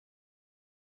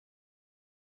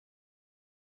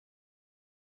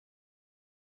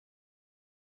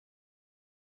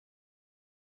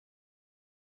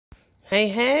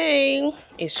Hey,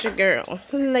 it's your girl,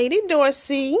 Lady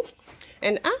Dorsey,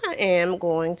 and I am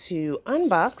going to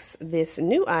unbox this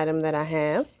new item that I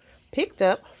have picked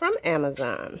up from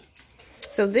Amazon.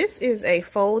 So this is a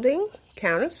folding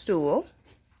counter stool,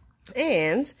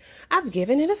 and I've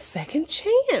given it a second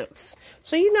chance.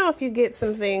 So if you get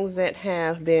some things that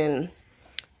have been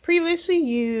previously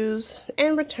used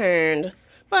and returned,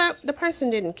 but the person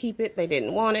didn't keep it, they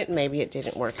didn't want it, maybe it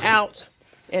didn't work out,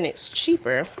 and it's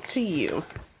cheaper to you.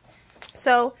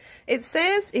 So it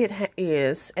says it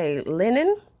is a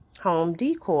linen home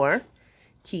decor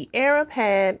Kiara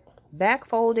pad back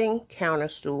folding counter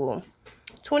stool,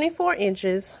 24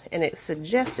 inches, and it's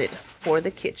suggested for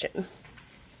the kitchen.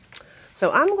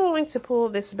 So I'm going to pull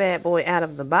this bad boy out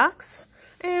of the box,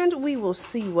 and we will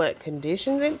see what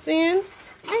condition it's in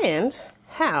and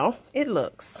how it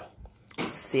looks.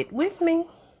 Sit with me.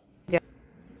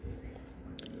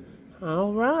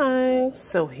 All right,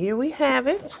 so here we have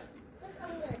it.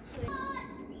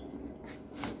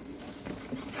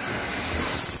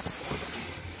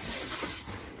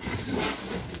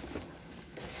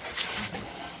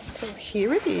 So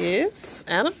here it is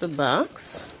out of the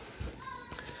box.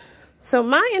 So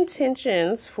my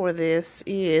intentions for this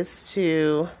is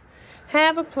to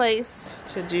have a place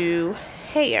to do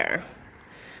hair.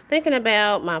 Thinking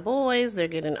about my boys, they're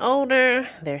getting older,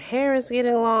 their hair is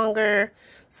getting longer,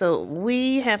 so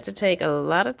we have to take a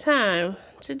lot of time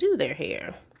to do their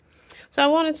hair. So I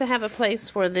wanted to have a place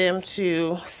for them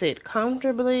to sit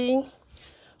comfortably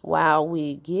while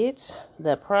we get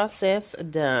the process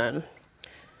done.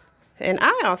 And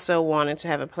I also wanted to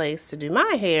have a place to do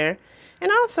my hair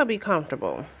and also be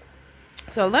comfortable.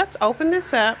 So let's open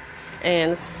this up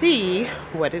and see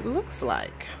what it looks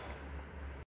like.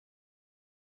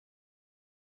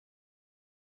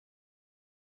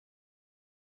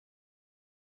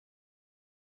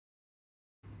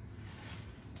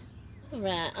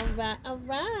 All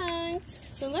right.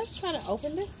 So let's try to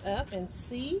open this up and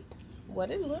see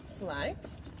what it looks like.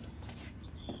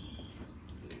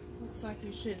 Looks like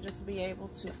you should just be able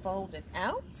to fold it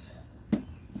out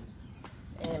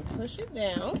and push it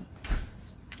down.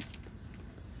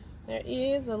 There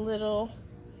is a little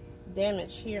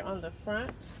damage here on the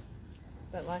front,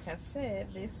 but like I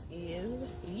said, this is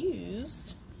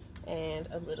used and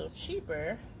a little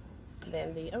cheaper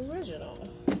than the original.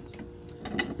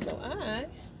 So I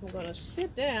am going to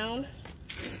sit down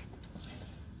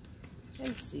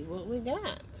and see what we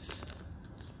got.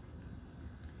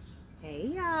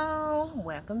 Hey y'all,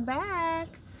 welcome back.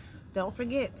 Don't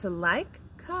forget to like,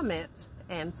 comment,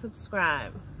 and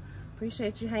subscribe.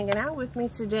 Appreciate you hanging out with me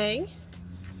today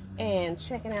and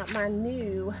checking out my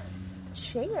new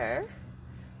chair.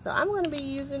 So I'm going to be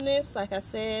using this, like I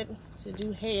said, to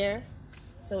do hair.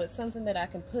 So it's something that I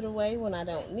can put away when I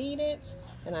don't need it,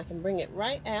 and I can bring it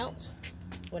right out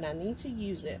when I need to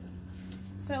use it.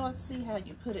 So let's see how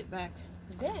you put it back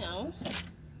down,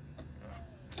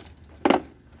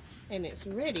 and it's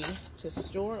ready to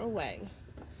store away.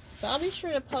 So I'll be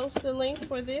sure to post a link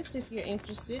for this if you're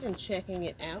interested in checking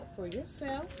it out for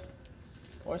yourself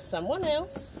or someone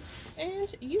else,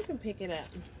 and you can pick it up.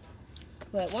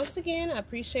 But once again, I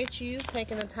appreciate you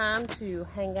taking the time to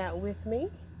hang out with me.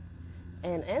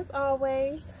 And as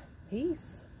always,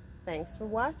 peace. Thanks for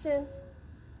watching.